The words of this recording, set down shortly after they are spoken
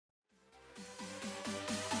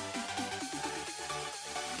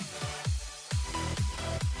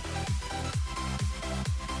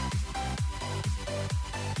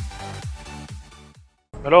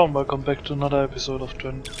Hello and welcome back to another episode of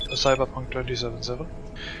Cyberpunk 2077.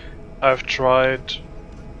 I've tried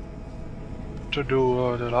to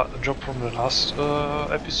do the job from the last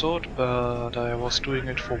episode, but I was doing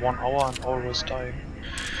it for 1 hour and always dying.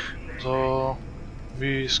 So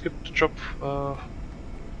we skipped the job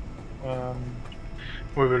and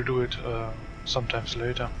we will do it sometimes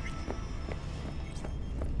later.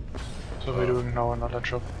 So we're doing now another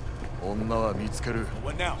job.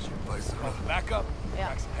 What now? Back up.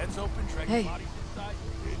 Yeah. Heads open, drag Hey. bodies inside.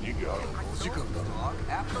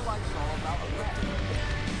 Afterlife's all about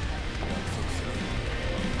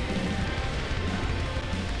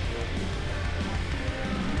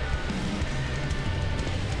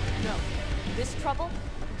No. This trouble,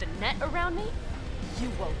 the net around me, you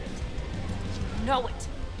wove it. You know it.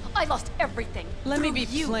 I lost everything. Let me through be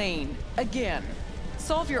you. plain. Again.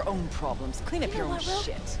 Solve your own problems. Clean up You your know own what, Will?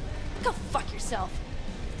 shit. Go fuck yourself.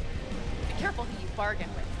 Be careful who you bargain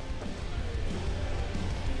with.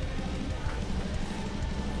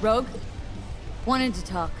 Rogue? Wanted to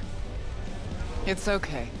talk. It's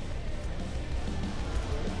okay.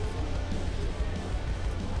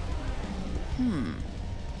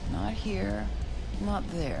 Not here. Not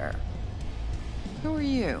there. Who are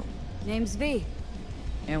you? Name's V.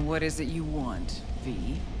 And what is it you want,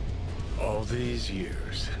 V? All these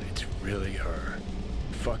years, and it's really her.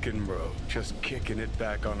 Fucking Rogue, just kicking it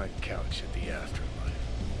back on a couch at the afterlife.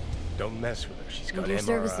 Don't mess with her, she's got Need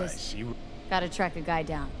your MRIs. services. You... Gotta track a guy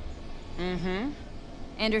down. Mm-hmm.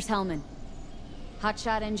 Anders Hellman.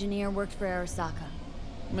 Hotshot engineer, worked for Arasaka.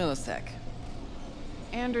 Millisec.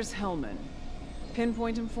 Anders Hellman.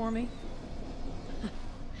 Pinpoint him for me?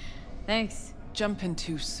 Thanks. Jumping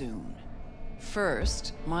too soon.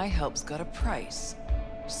 First, my help's got a price.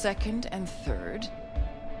 Second and third,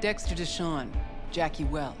 Dexter Deshawn, Jackie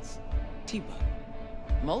Wells, T-Bug.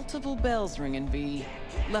 Multiple bells ringing, V.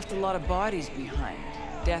 Left a lot of bodies behind.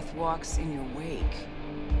 Death walks in your wake.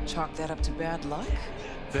 Chalk that up to bad luck?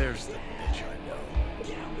 There's the bitch I know.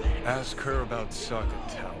 Ask her about Socket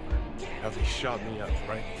Tower. How they shot me up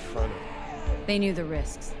right in front of her. They knew the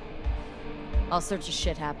risks. All sorts of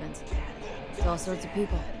shit happens. To all sorts of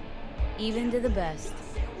people. Even to the best.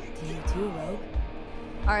 To you too, Rogue.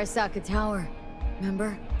 Arasaka Tower.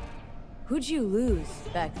 Remember? Who'd you lose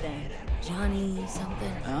back then? Johnny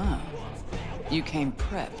something? Ah. You came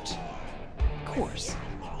prepped. Course.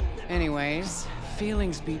 Anyways,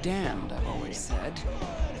 feelings be damned, I've always said.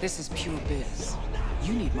 This is pure biz.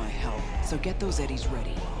 You need my help, so get those eddies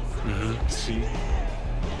ready. See?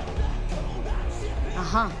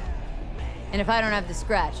 Uh-huh. And if I don't have the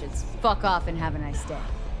scratch, it's fuck off and have a nice day.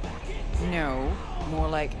 No, more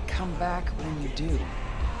like come back when you do.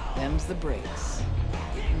 Them's the breaks.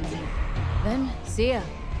 Then, see ya.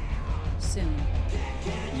 Soon.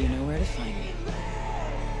 You know where to find me.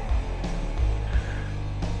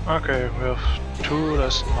 Okay, we have 2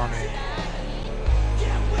 less money.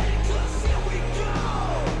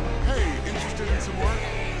 Hey, interested in some work?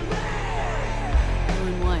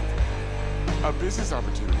 Doing what? A business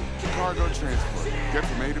opportunity. Cargo transport. Get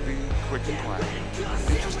from A to B, quick and quiet.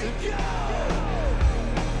 Interested?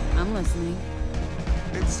 I'm listening.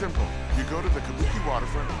 It's simple. You go to the Kabuki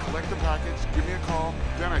waterfront, collect the package, give me a call,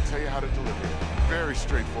 then I tell you how to deliver it. Very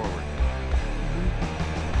straightforward.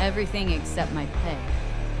 Everything except my pay.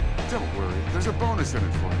 Don't worry, there's a bonus in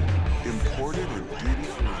it for you. Imported and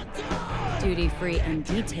duty-free. Duty-free and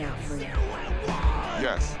detail-free.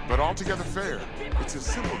 Yes, but altogether fair. It's a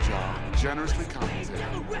simple job, generously compensated.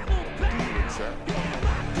 Do you accept?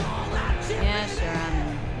 Yeah, sure, I'm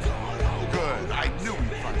in. Good, I knew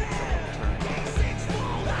we'd find some return.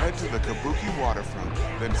 Head to the Kabuki waterfront,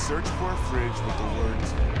 then search for a fridge with the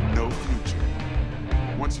words, "No future."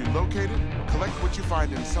 Once you locate it, collect what you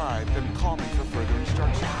find inside, then call me for further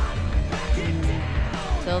instructions.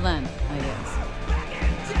 Till then, I guess.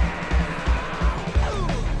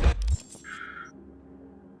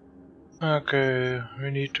 Okay, we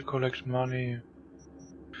need to collect money.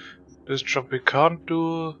 This job we can't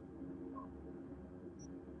do.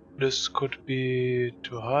 This could be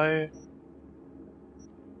too high.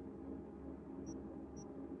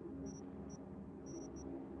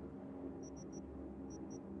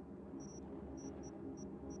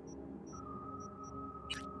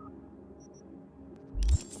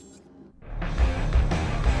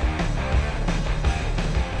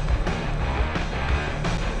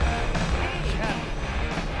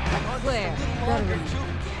 Claire, gotta run.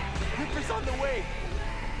 Ripper's on the way.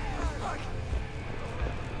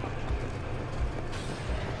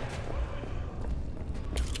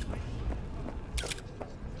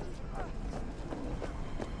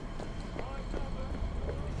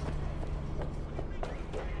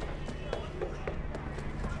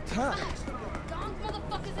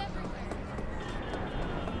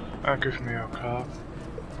 Give me your car.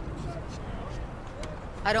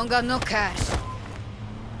 I don't got no cash.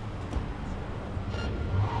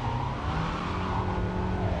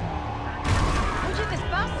 Oye,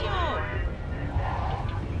 despacio.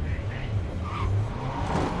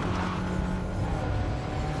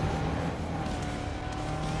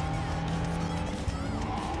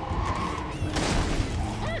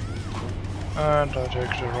 And I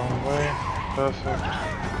take the wrong way. Perfect.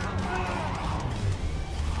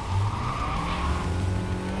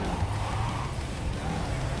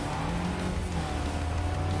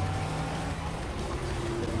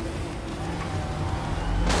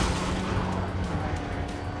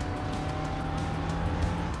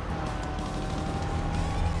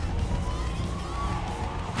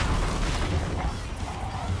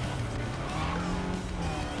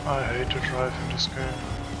 I hate to drive in this game.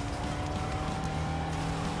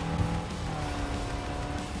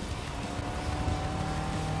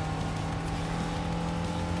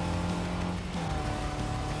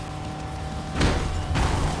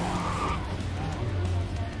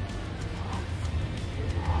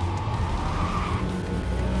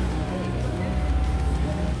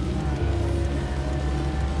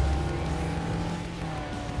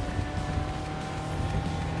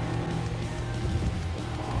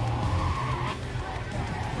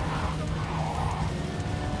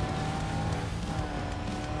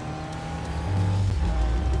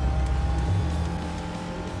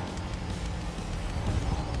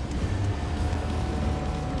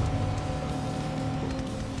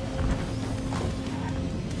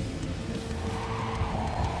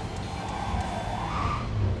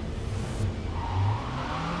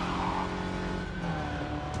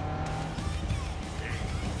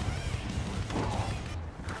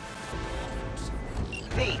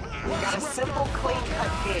 B, got a simple,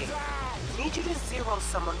 clean-cut gig. Need you to zero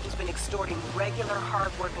someone who's been extorting regular,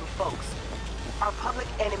 hard-working folks. Our public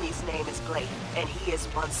enemy's name is Blake, and he is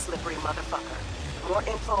one slippery motherfucker. More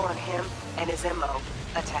info on him and his MO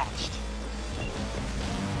attached.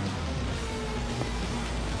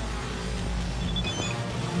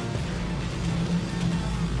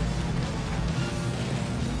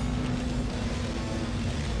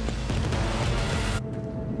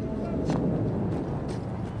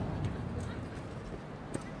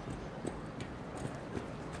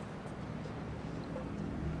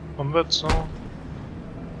 Converts, no?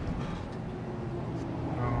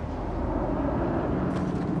 No.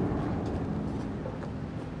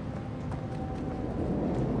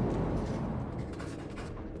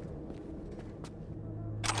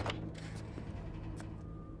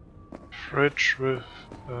 Fridge with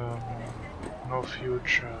no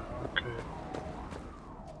future, okay.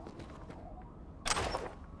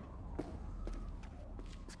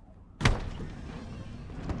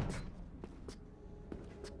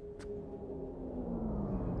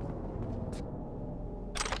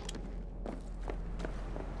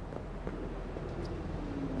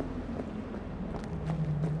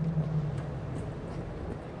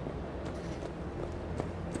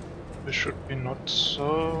 This should be not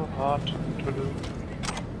so hard to do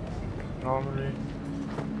normally.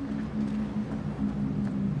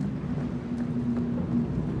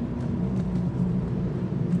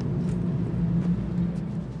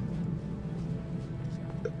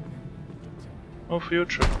 No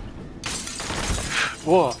future.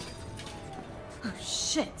 Whoa! Oh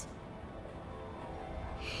shit.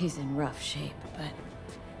 He's in rough shape, but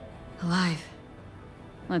alive.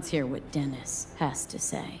 Let's hear what Dennis has to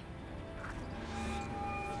say.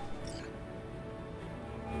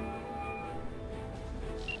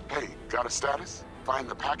 Hey, got a status? Find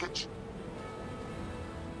the package?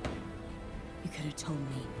 You could have told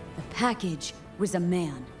me. The package was a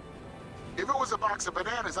man. If it was a box of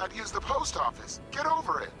bananas, I'd use the post office. Get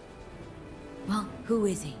over it. Well, who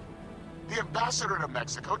is he? The ambassador to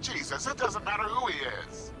Mexico. Jesus, it doesn't matter who he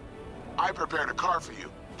is. I prepared a car for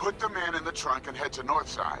you. Put the man in the trunk and head to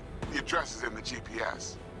Northside. The address is in the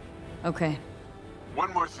GPS. Okay.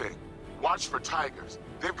 One more thing. Watch for tigers.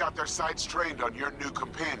 They've got their sights trained on your new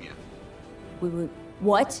companion. We were...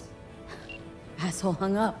 What? Asshole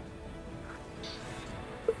hung up.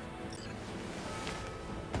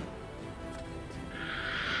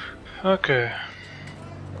 Okay.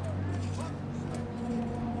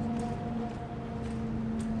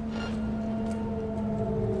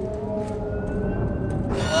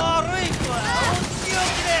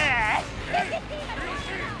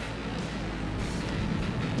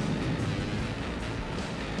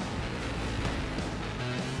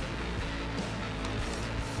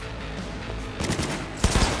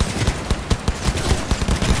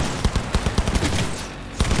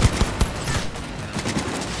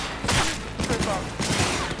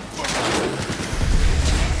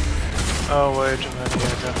 Oh, way too many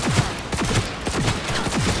again.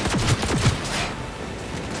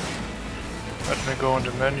 Let me go in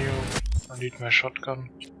the menu. I need my shotgun.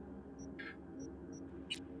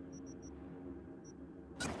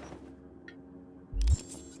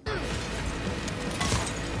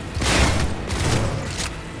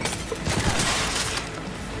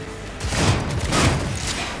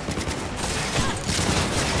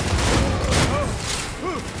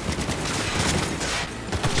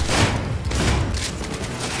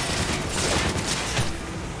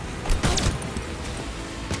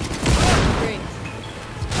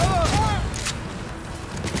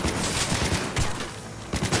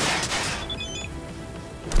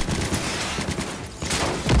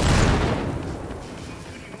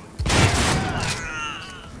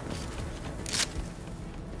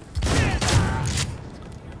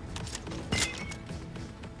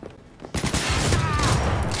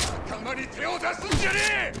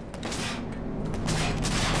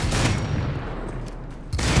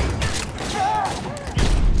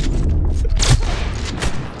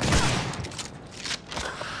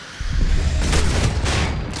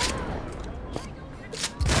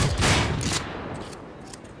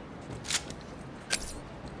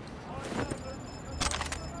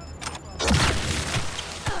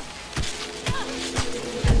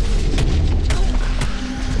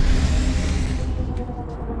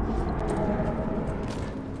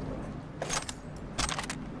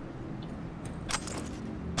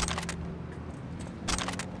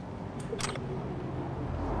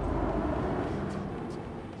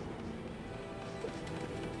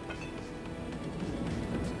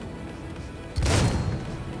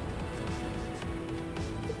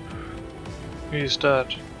 He's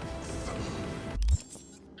dead.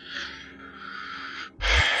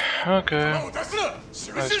 Okay.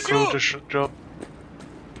 I screwed the job.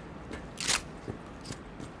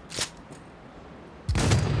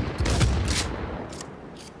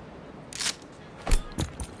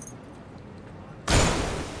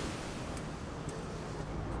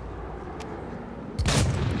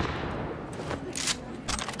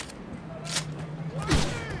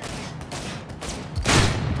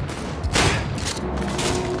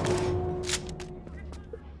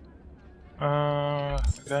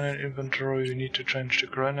 Again in inventory we need to change the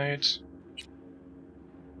grenades.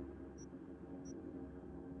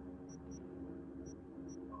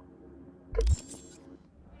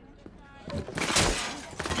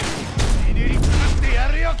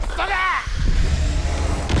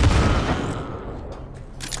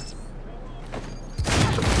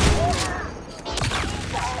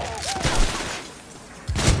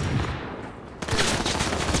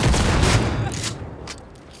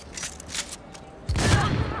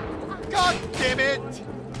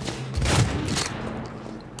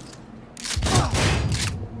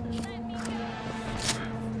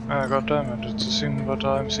 Ah, goddammit, it's the thing what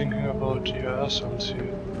I'm thinking about the assholes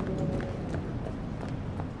here.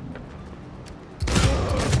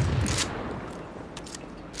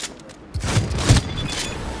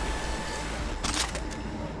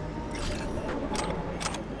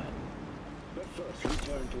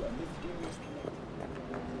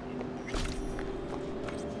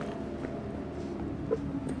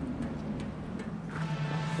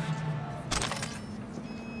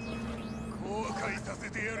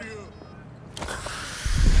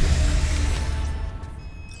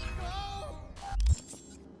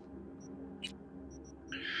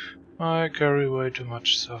 I carry way too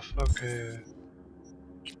much stuff, okay.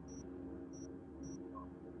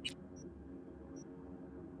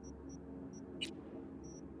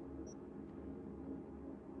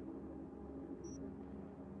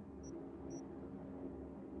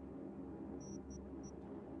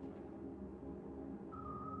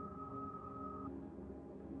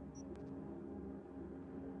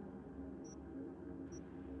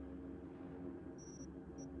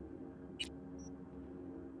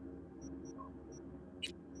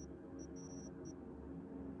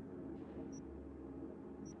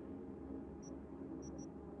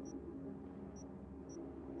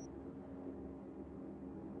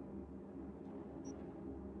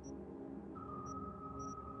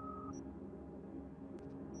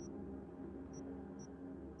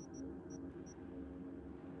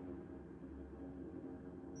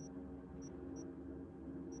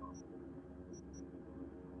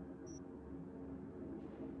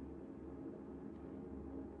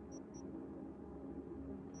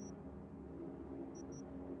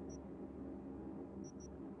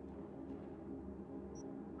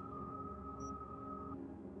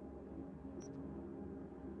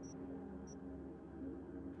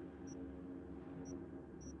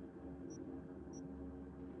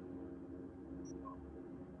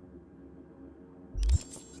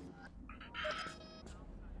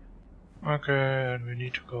 Okay, and we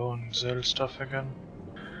need to go and sell stuff again.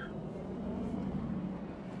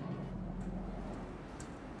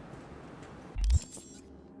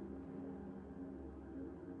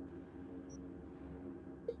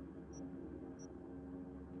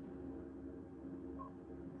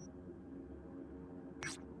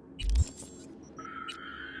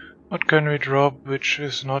 What can we drop which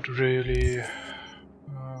is not really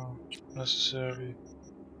necessary?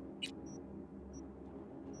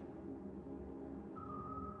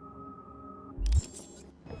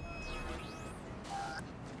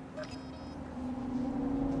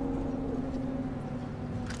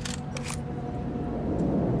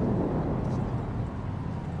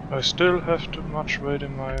 I still have too much weight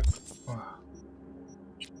in my...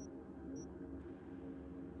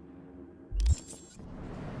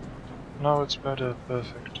 Now it's better,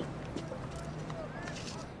 perfect.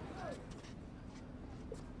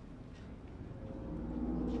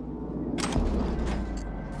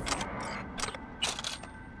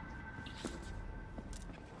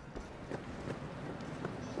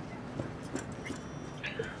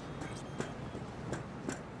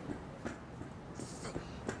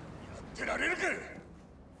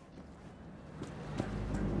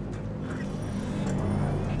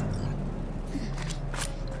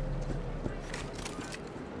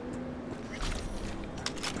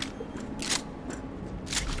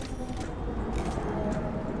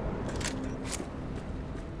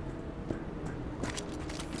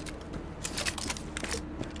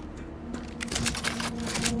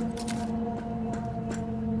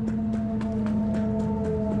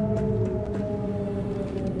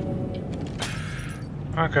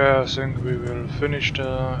 Okay, I think we will finish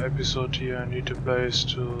the episode here. I need a place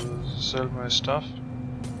to sell my stuff.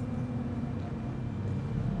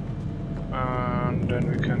 And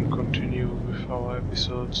then we can continue with our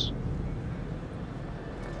episodes.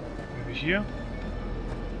 Maybe here?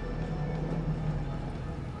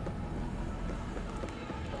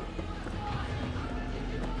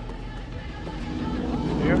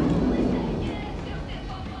 Here?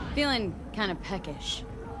 Feeling kind of peckish.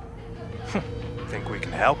 Think we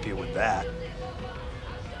can help you with that.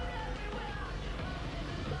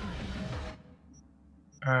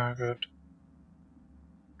 Ah, good.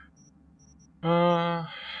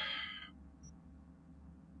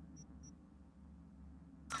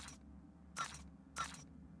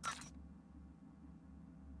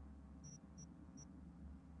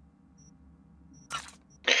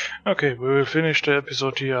 Okay, we will finish the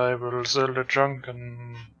episode here. I will sell the junk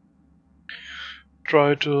and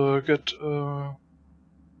try to get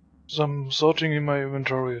some sorting in my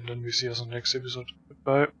inventory, and then we see us in the next episode.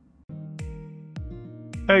 Bye.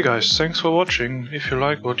 Hey guys, thanks for watching. If you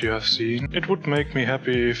like what you have seen, it would make me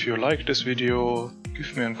happy if you like this video,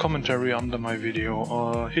 give me a commentary under my video,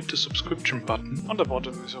 or hit the subscription button. On the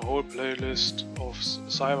bottom is a whole playlist of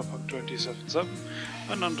Cyberpunk 2077,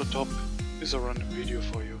 and on the top is a random video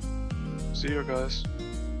for you. See you guys.